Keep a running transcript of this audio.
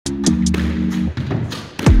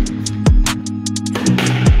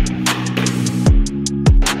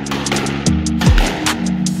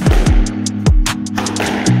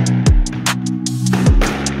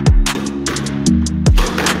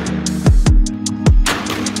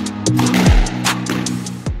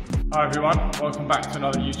Hi everyone, welcome back to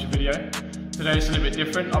another YouTube video. Today it's a little bit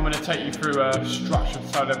different. I'm going to take you through a structured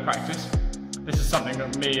solo practice. This is something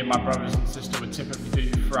that me and my brothers and sister would typically do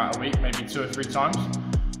throughout a week, maybe 2 or 3 times.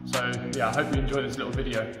 So yeah, I hope you enjoy this little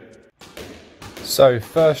video. So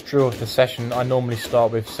first drill of the session, I normally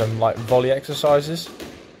start with some like volley exercises.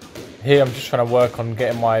 Here I'm just trying to work on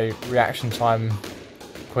getting my reaction time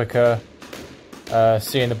quicker,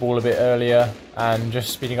 seeing the ball a bit earlier, and just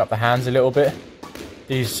speeding up the hands a little bit.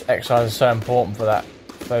 These exercises are so important for that,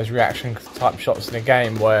 those reaction type shots in a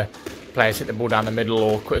game where players hit the ball down the middle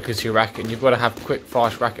or quicker to your racket, and you've got to have quick,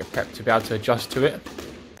 fast racket prep to be able to adjust to it.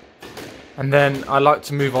 And then I like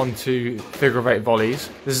to move on to figure of 8 volleys.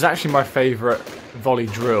 This is actually my favourite volley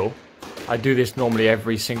drill. I do this normally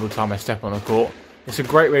every single time I step on the court. It's a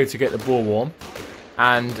great way to get the ball warm,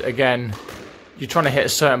 and again, you're trying to hit a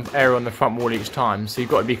certain area on the front wall each time, so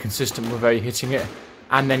you've got to be consistent with where you're hitting it,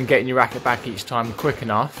 and then getting your racket back each time quick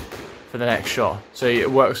enough for the next shot. So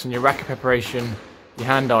it works on your racket preparation, your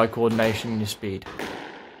hand-eye coordination, and your speed.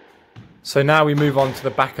 So now we move on to the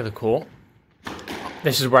back of the court.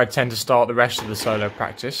 This is where I tend to start the rest of the solo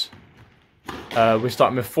practice. We're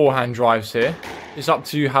starting with forehand drives here. It's up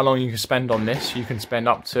to you how long you can spend on this. You can spend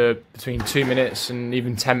up to between 2 minutes and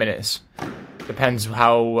even 10 minutes. Depends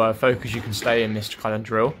how focused you can stay in this kind of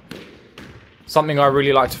drill. Something I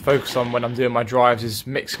really like to focus on when I'm doing my drives is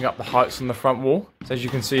mixing up the heights on the front wall. So as you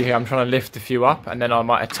can see here, I'm trying to lift a few up, and then I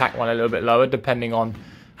might attack one a little bit lower depending on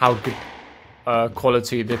how good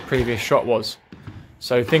quality the previous shot was.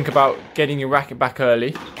 So think about getting your racket back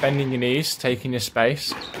early, bending your knees, taking your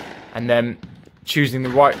space, and then choosing the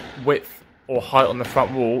right width or height on the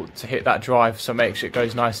front wall to hit that drive so it makes it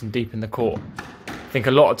goes nice and deep in the court. I think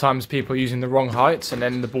a lot of times people are using the wrong heights, and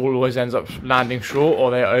then the ball always ends up landing short, or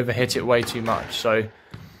they overhit it way too much. So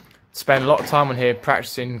spend a lot of time on here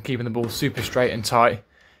practicing keeping the ball super straight and tight.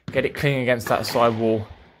 Get it clean against that side wall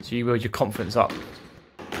so you build your confidence up.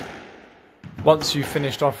 Once you've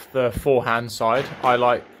finished off the forehand side, I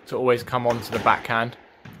like to always come on to the backhand,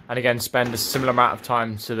 and again spend a similar amount of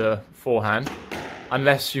time to the forehand.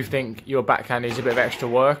 Unless you think your backhand needs a bit of extra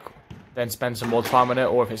work, then spend some more time on it,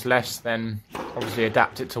 or if it's less, then obviously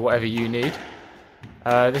adapt it to whatever you need.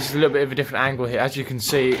 This is a little bit of a different angle here. As you can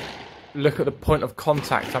see, look at the point of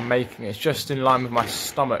contact I'm making. It's just in line with my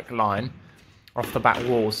stomach line off the back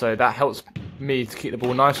wall, so that helps me to keep the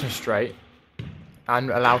ball nice and straight and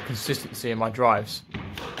allow consistency in my drives.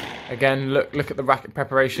 Again, look at the racket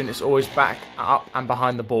preparation. It's always back, up and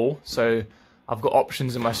behind the ball, so I've got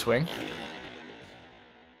options in my swing.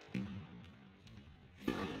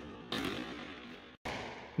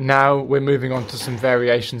 Now we're moving on to some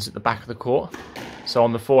variations at the back of the court. So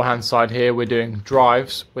on the forehand side here, we're doing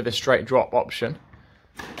drives with a straight drop option.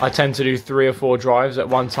 I tend to do 3 or 4 drives at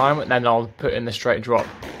one time, and then I'll put in the straight drop.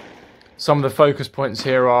 Some of the focus points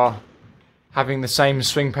here are having the same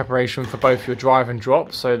swing preparation for both your drive and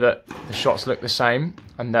drop, so that the shots look the same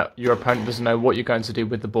and that your opponent doesn't know what you're going to do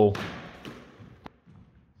with the ball.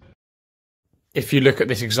 If you look at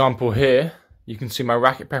this example here, you can see my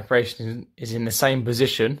racket preparation is in the same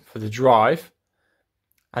position for the drive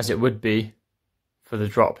as it would be for the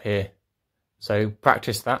drop here. So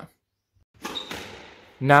practice that.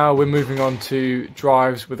 Now we're moving on to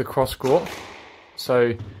drives with a cross court.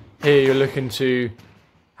 So here you're looking to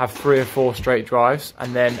have 3 or 4 straight drives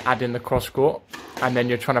and then add in the cross court, and then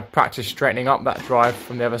you're trying to practice straightening up that drive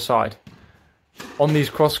from the other side. On these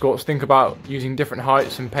cross courts, think about using different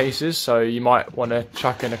heights and paces. So you might want to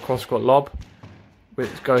chuck in a cross court lob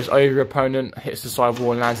which goes over your opponent, hits the side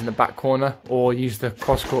wall and lands in the back corner, or use the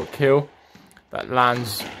cross court kill that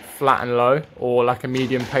lands flat and low, or like a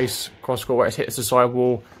medium pace cross court where it hits the side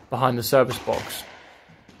wall behind the service box.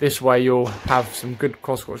 This way you'll have some good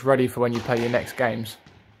cross courts ready for when you play your next games.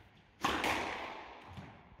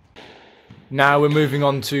 Now we're moving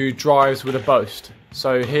on to drives with a boast.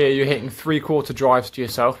 So here you're hitting 3/4 drives to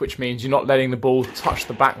yourself, which means you're not letting the ball touch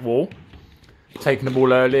the back wall. Taking the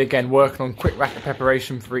ball early, again working on quick racket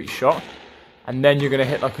preparation for each shot, and then you're going to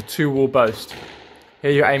hit like a 2-wall boast. Here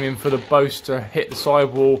you're aiming for the boast to hit the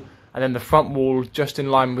side wall and then the front wall just in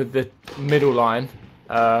line with the middle line,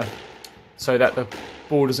 so that the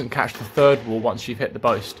ball doesn't catch the 3rd wall once you've hit the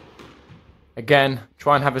boast. Again,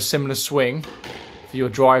 try and have a similar swing for your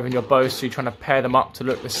drive and your boast, so you're trying to pair them up to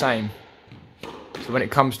look the same. So when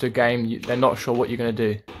it comes to a game, they're not sure what you're going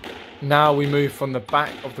to do. Now we move from the back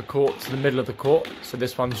of the court to the middle of the court. So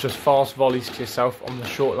this one's just fast volleys to yourself on the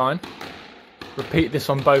short line. Repeat this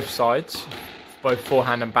on both sides, both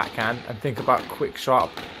forehand and backhand, and think about quick, sharp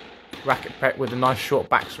racket prep with a nice short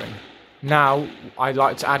backswing. Now I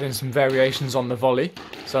like to add in some variations on the volley.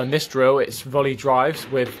 So in this drill it's volley drives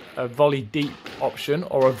with a volley deep option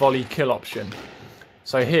or a volley kill option.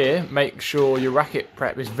 So here, make sure your racket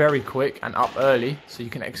prep is very quick and up early so you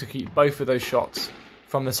can execute both of those shots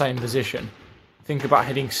from the same position. Think about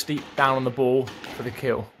hitting steep down on the ball for the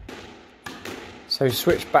kill. So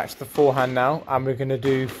switch back to the forehand now, and we're going to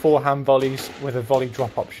do forehand volleys with a volley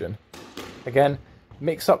drop option. Again,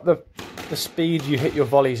 mix up the speed you hit your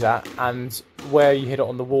volleys at and where you hit it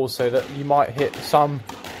on the wall, so that you might hit some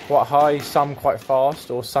quite high, some quite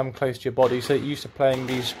fast, or some close to your body, so that you're used to playing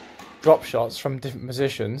these drop shots from different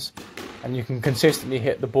positions and you can consistently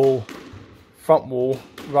hit the ball front wall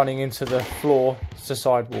running into the floor to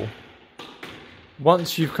side wall.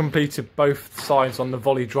 Once you've completed both sides on the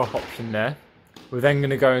volley drop option there, we're then going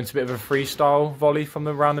to go into a bit of a freestyle volley from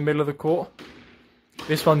around the middle of the court.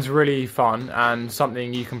 This one's really fun and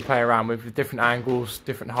something you can play around with different angles,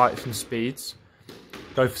 different heights and speeds.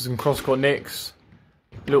 Go for some cross-court nicks,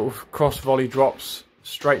 little cross volley drops,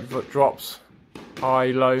 straight drops,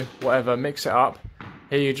 high, low, whatever, mix it up.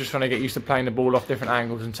 Here you're just trying to get used to playing the ball off different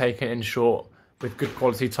angles and taking it in short with good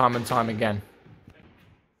quality time and time again.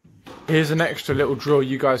 Here's an extra little drill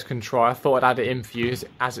you guys can try. I thought I'd add it in for you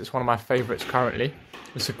as it's one of my favourites currently.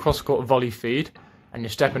 It's a cross-court volley feed, and you're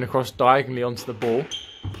stepping across diagonally onto the ball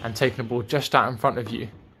and taking the ball just out in front of you.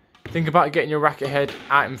 Think about getting your racket head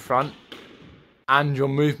out in front and your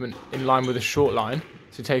movement in line with a short line,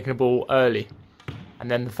 so taking the ball early. And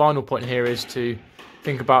then the final point here is to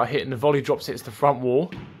think about hitting the volley drops, hits the front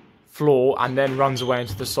wall, floor, and then runs away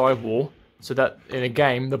into the side wall, so that in a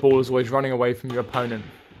game the ball is always running away from your opponent.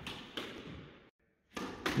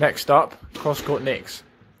 Next up, cross-court nicks.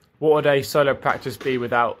 What would a solo practice be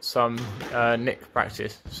without some nick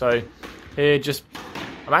practice? So here,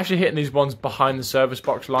 I'm actually hitting these ones behind the service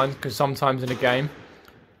box line, because sometimes in a game,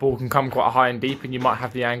 ball can come quite high and deep and you might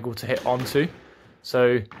have the angle to hit onto.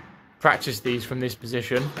 So practice these from this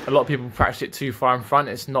position. A lot of people practice it too far in front.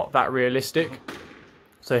 It's not that realistic.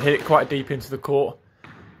 So hit it quite deep into the court.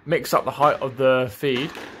 Mix up the height of the feed,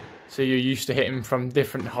 so you're used to hitting from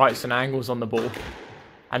different heights and angles on the ball.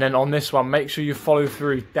 And then on this one, make sure you follow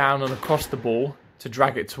through down and across the ball to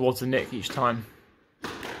drag it towards the nick each time.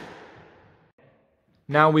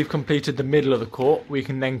 Now we've completed the middle of the court, we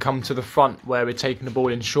can then come to the front where we're taking the ball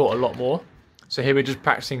in short a lot more. So here we're just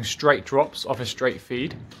practicing straight drops off a straight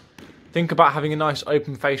feed. Think about having a nice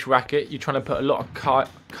open face racket. You're trying to put a lot of cut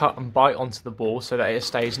and bite onto the ball so that it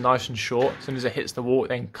stays nice and short. As soon as it hits the wall, it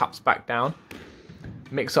then cuts back down.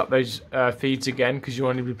 Mix up those feeds again, because you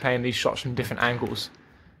want to be playing these shots from different angles.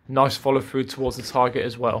 Nice follow through towards the target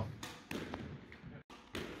as well.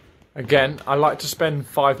 Again, I like to spend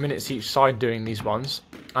 5 minutes each side doing these ones,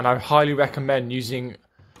 and I highly recommend using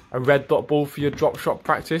a red dot ball for your drop shot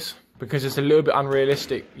practice, because it's a little bit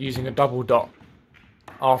unrealistic using a double dot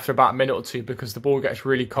after about a minute or two, because the ball gets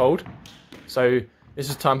really cold. So this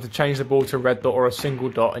is time to change the ball to a red dot or a single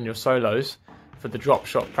dot in your solos for the drop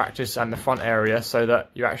shot practice and the front area, so that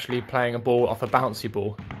you're actually playing a ball off a bouncy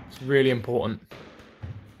ball. It's really important.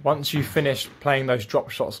 Once you've finished playing those drop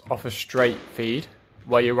shots off a straight feed,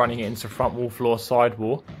 where you're running it into front wall, floor, side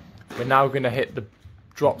wall, we're now going to hit the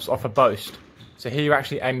drops off a boast. So here you're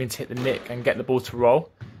actually aiming to hit the nick and get the ball to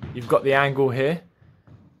roll. You've got the angle here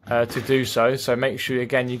to do so, so make sure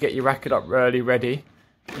again you get your racket up early ready.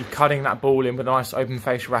 You're cutting that ball in with a nice open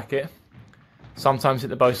face racket. Sometimes hit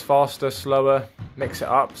the boast faster, slower, mix it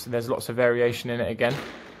up, so there's lots of variation in it again,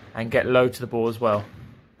 and get low to the ball as well.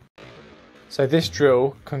 So this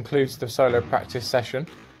drill concludes the solo practice session.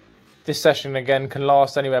 This session again can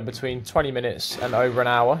last anywhere between 20 minutes and over an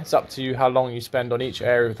hour. It's up to you how long you spend on each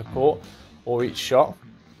area of the court or each shot.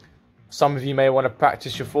 Some of you may want to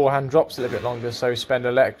practice your forehand drops a little bit longer, so spend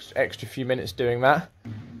an extra few minutes doing that.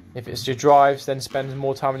 If it's your drives, then spend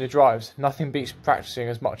more time on your drives. Nothing beats practicing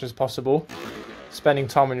as much as possible. Spending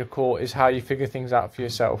time on your court is how you figure things out for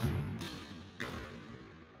yourself.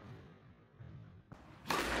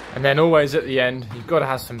 And then always at the end, you've got to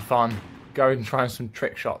have some fun. Go and try some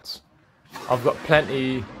trick shots. I've got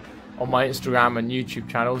plenty on my Instagram and YouTube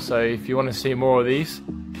channel, so if you want to see more of these,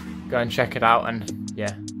 go and check it out and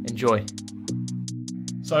yeah, enjoy.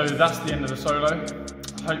 So that's the end of the solo.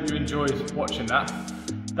 I hope you enjoyed watching that.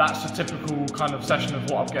 That's a typical kind of session of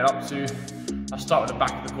what I'll get up to. I start with the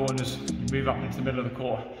back of the corners, move up into the middle of the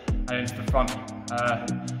court and into the front.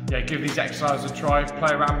 Yeah, give these exercises a try,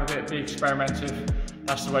 play around with it, be experimentative.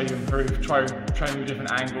 That's the way you improve. Try training with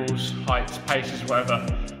different angles, heights, paces, whatever.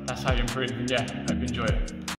 That's how you improve. And yeah, hope you enjoy it.